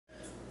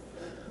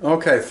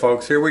Okay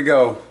folks, here we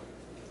go.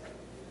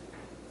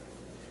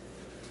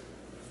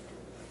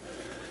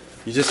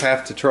 You just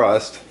have to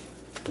trust.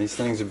 These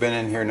things have been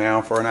in here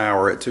now for an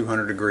hour at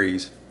 200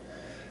 degrees.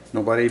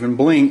 Nobody even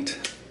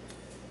blinked.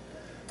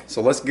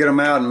 So let's get them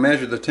out and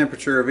measure the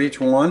temperature of each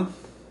one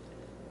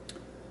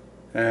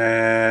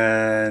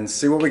and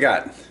see what we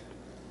got.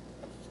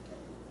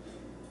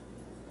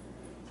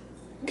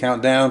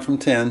 Count down from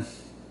 10.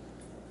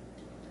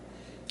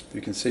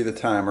 You can see the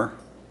timer.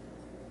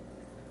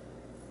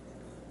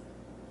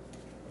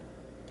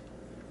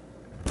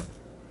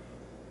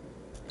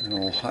 A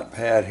little hot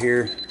pad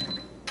here.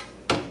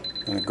 I'm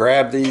gonna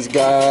grab these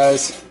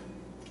guys,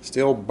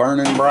 still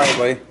burning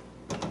brightly.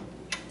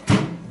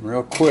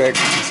 Real quick,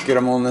 let's get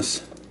them on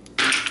this.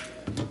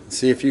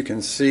 See if you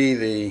can see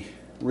the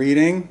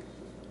reading.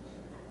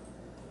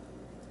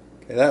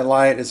 Okay, that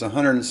light is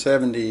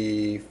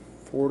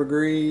 174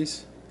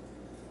 degrees.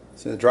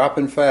 So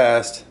dropping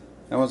fast.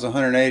 That one's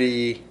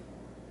 180,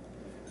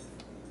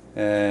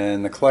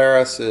 and the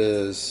Claris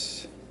is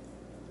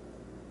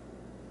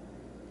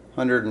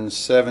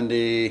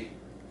 170.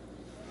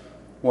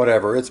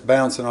 Whatever, it's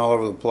bouncing all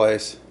over the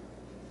place.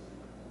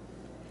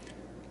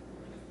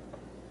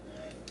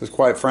 Because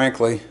quite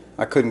frankly,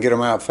 I couldn't get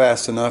them out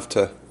fast enough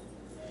to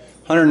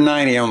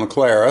 190 on the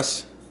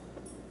Claris.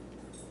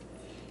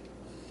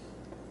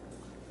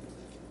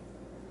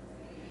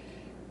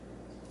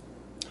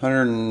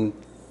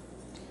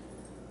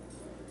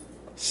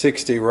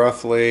 $160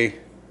 roughly,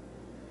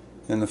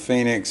 and the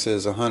Phoenix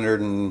is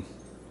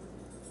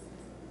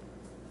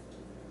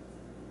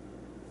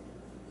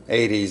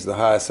 180 is the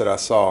highest that I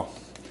saw.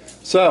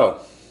 So,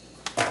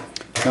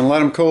 gonna let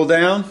them cool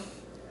down.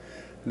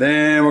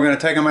 Then we're gonna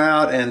take them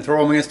out and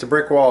throw them against a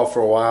brick wall for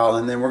a while,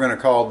 and then we're gonna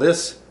call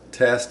this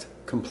test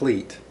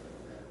complete.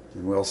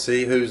 And we'll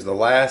see who's the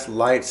last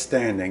light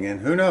standing,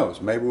 and who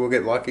knows, maybe we'll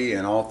get lucky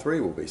and all three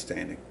will be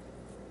standing.